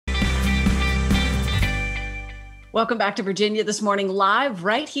Welcome back to Virginia This Morning, live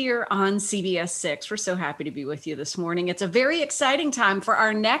right here on CBS 6. We're so happy to be with you this morning. It's a very exciting time for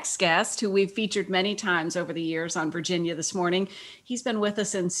our next guest, who we've featured many times over the years on Virginia This Morning. He's been with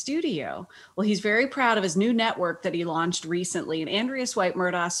us in studio. Well, he's very proud of his new network that he launched recently, and Andreas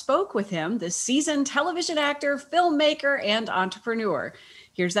White-Murdaugh spoke with him, this seasoned television actor, filmmaker, and entrepreneur.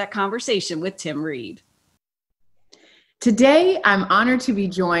 Here's that conversation with Tim Reid. Today, I'm honored to be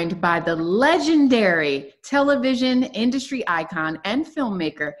joined by the legendary television industry icon and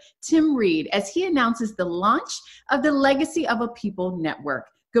filmmaker, Tim Reid, as he announces the launch of the Legacy of a People Network.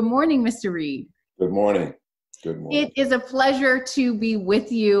 Good morning, Mr. Reid. Good morning. Good morning. It is a pleasure to be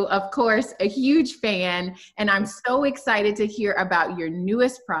with you. Of course, a huge fan, and I'm so excited to hear about your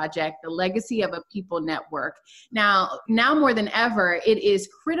newest project, the Legacy of a People Network. Now more than ever, it is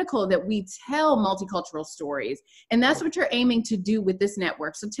critical that we tell multicultural stories, and that's what you're aiming to do with this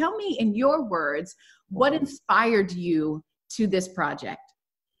network. So tell me, in your words, what inspired you to this project?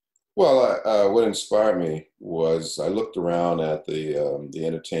 Well, what inspired me was I looked around at the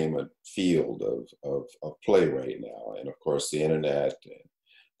entertainment field of play right now, and of course the internet and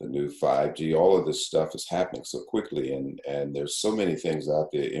the new 5G. All of this stuff is happening so quickly, and there's so many things out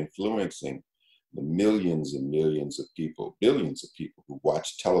there influencing the millions and millions of people, billions of people who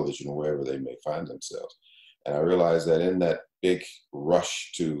watch television wherever they may find themselves. And I realized that in that big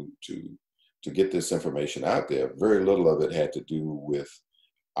rush to get this information out there, very little of it had to do with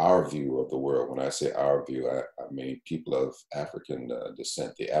our view of the world. When I say our view, I mean people of African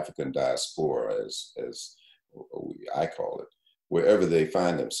descent, the African diaspora, as I call it, wherever they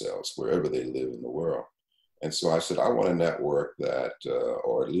find themselves, wherever they live in the world. And so I said, I want a network that,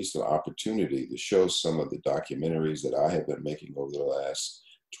 or at least an opportunity to show some of the documentaries that I have been making over the last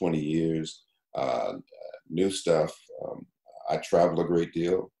 20 years, new stuff. I travel a great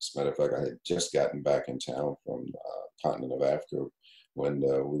deal. As a matter of fact, I had just gotten back in town from the continent of Africa when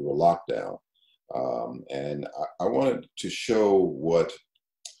we were locked down. And I wanted to show what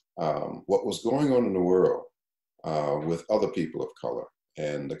was going on in the world with other people of color,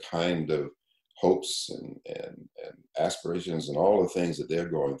 and the kind of hopes and aspirations and all the things that they're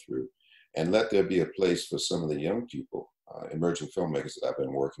going through, and let there be a place for some of the young people, emerging filmmakers that I've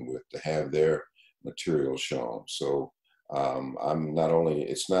been working with, to have their material shown. So I'm not only,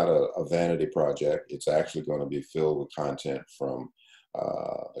 it's not a vanity project, it's actually going to be filled with content from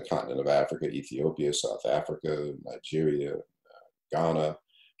the continent of Africa, Ethiopia, South Africa, Nigeria, Ghana,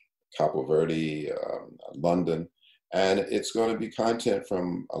 Cape Verde, London. And it's going to be content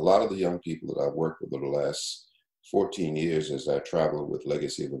from a lot of the young people that I've worked with over the last 14 years as I traveled with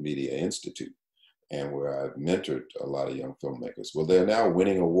Legacy of a Media Institute, and where I've mentored a lot of young filmmakers. Well, they're now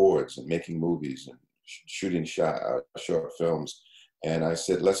winning awards and making movies and shooting short films. And I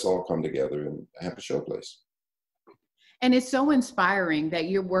said, let's all come together and have a showplace. And it's so inspiring that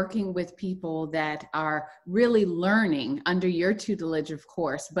you're working with people that are really learning under your tutelage, of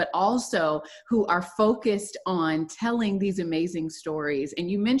course, but also who are focused on telling these amazing stories.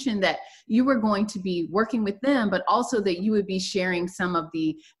 And you mentioned that you were going to be working with them, but also that you would be sharing some of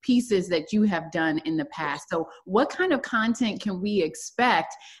the pieces that you have done in the past. So what kind of content can we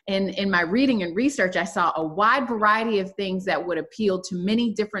expect? And in my reading and research, I saw a wide variety of things that would appeal to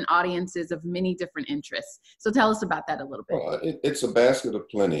many different audiences of many different interests. So tell us about that a little bit. Well, it's a basket of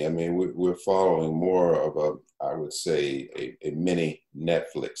plenty. I mean, we're following more of I would say, a mini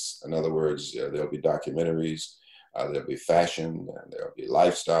Netflix. In other words, there'll be documentaries, there'll be fashion, and there'll be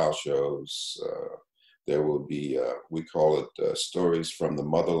lifestyle shows. There will be, we call it stories from the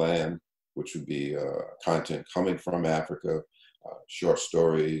motherland, which would be content coming from Africa, short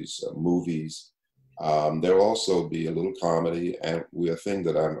stories, movies. There'll also be a little comedy, and a thing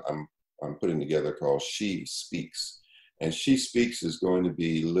that I'm putting together called She Speaks. And She Speaks is going to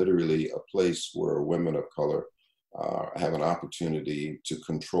be literally a place where women of color have an opportunity to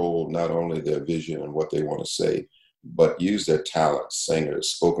control not only their vision and what they want to say, but use their talents,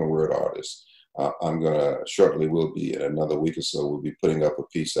 singers, spoken word artists. Shortly we'll be, in another week or so, we'll be putting up a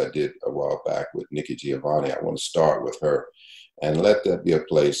piece I did a while back with Nikki Giovanni. I want to start with her and let that be a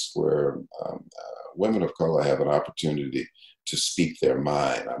place where women of color have an opportunity to speak their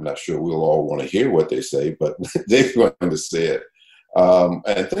mind. I'm not sure we'll all want to hear what they say, but they're going to say it.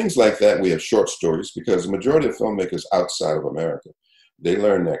 And things like that. We have short stories, because the majority of filmmakers outside of America, they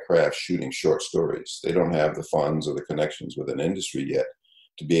learn that craft shooting short stories. They don't have the funds or the connections with an industry yet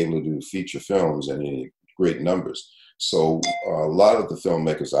to be able to do feature films in any great numbers. So a lot of the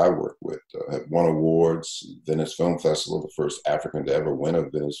filmmakers I work with have won awards. Venice Film Festival, the first African to ever win a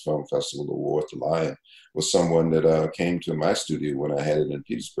Venice Film Festival award, The Lion, was someone that came to my studio when I had it in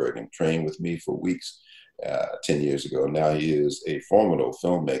Petersburg and trained with me for weeks 10 years ago. Now he is a formidable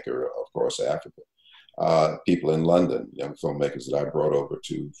filmmaker across Africa. People in London, young filmmakers that I brought over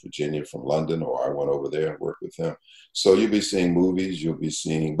to Virginia from London, or I went over there and worked with them. So you'll be seeing movies,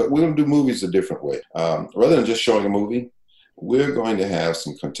 but we're going to do movies a different way. Rather than just showing a movie, we're going to have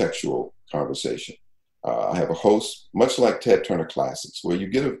some contextual conversation. I have a host, much like Ted Turner Classics, where you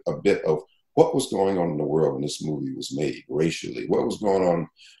get a bit of what was going on in the world when this movie was made racially, what was going on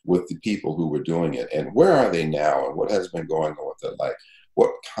with the people who were doing it, and where are they now, and what has been going on with their life.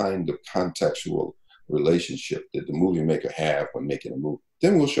 What kind of contextual relationship did the movie maker have when making a movie?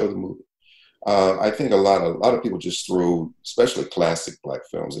 Then we'll show the movie. I think a lot of people just throw, especially classic Black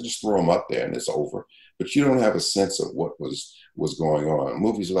films, they just throw them up there and it's over. But you don't have a sense of what was going on.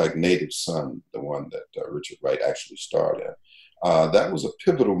 Movies like Native Son, the one that Richard Wright actually starred in, that was a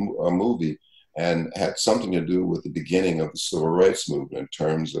pivotal movie and had something to do with the beginning of the Civil Rights Movement in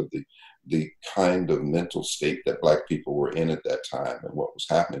terms of the kind of mental state that Black people were in at that time and what was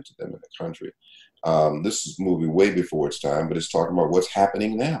happening to them in the country. This is a movie way before its time, but it's talking about what's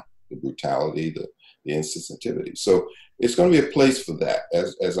happening now, the brutality, the insensitivity. So it's going to be a place for that.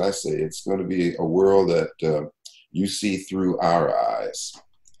 As I say, it's going to be a world that you see through our eyes.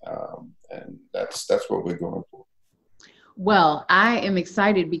 And that's what we're going for. Well, I am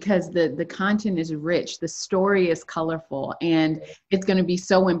excited because the content is rich, the story is colorful, and it's going to be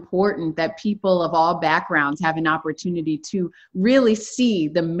so important that people of all backgrounds have an opportunity to really see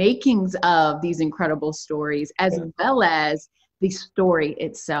the makings of these incredible stories as well as the story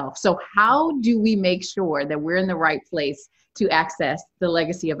itself. So how do we make sure that we're in the right place to access the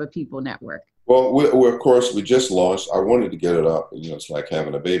Legacy of a People Network? Well, of course, we just launched. I wanted to get it up. It's like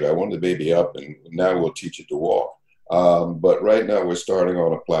having a baby. I wanted the baby up, and now we'll teach it to walk. But right now we're starting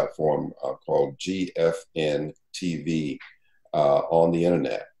on a platform called GFN TV on the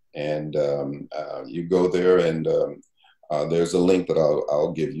internet. And you go there and there's a link that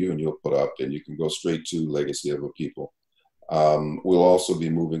I'll give you and you'll put up, and you can go straight to Legacy of a People. We'll also be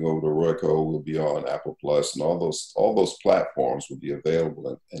moving over to Roku. We'll be on Apple Plus, and all those platforms will be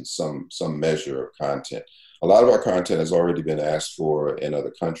available in some measure of content. A lot of our content has already been asked for in other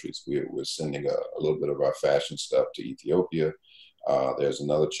countries. We're sending a little bit of our fashion stuff to Ethiopia. There's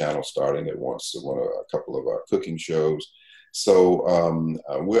another channel starting that wants to run a couple of our cooking shows. So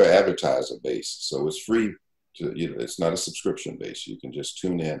we're advertiser based, so it's free. It's not a subscription based. You can just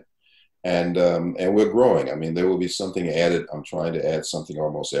tune in. And we're growing. I mean, there will be something added. I'm trying to add something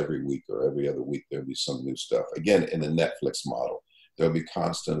almost every week or every other week. There'll be some new stuff. Again, in the Netflix model, there'll be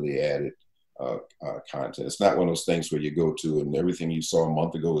constantly added content. It's not one of those things where you go to and everything you saw a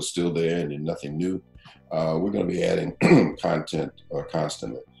month ago is still there and there's nothing new. We're going to be adding content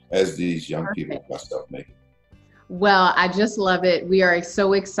constantly as these young people like myself make it. Well, I just love it. We are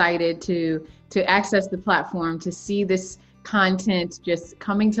so excited to access the platform, to see this content just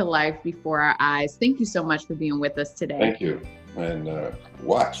coming to life before our eyes. Thank you so much for being with us today. Thank you. And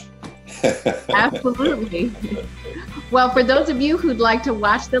watch. Absolutely. Well, for those of you who'd like to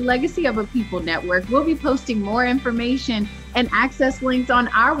watch the Legacy of a People Network, we'll be posting more information and access links on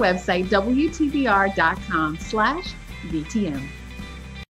our website, WTBR.com/VTM.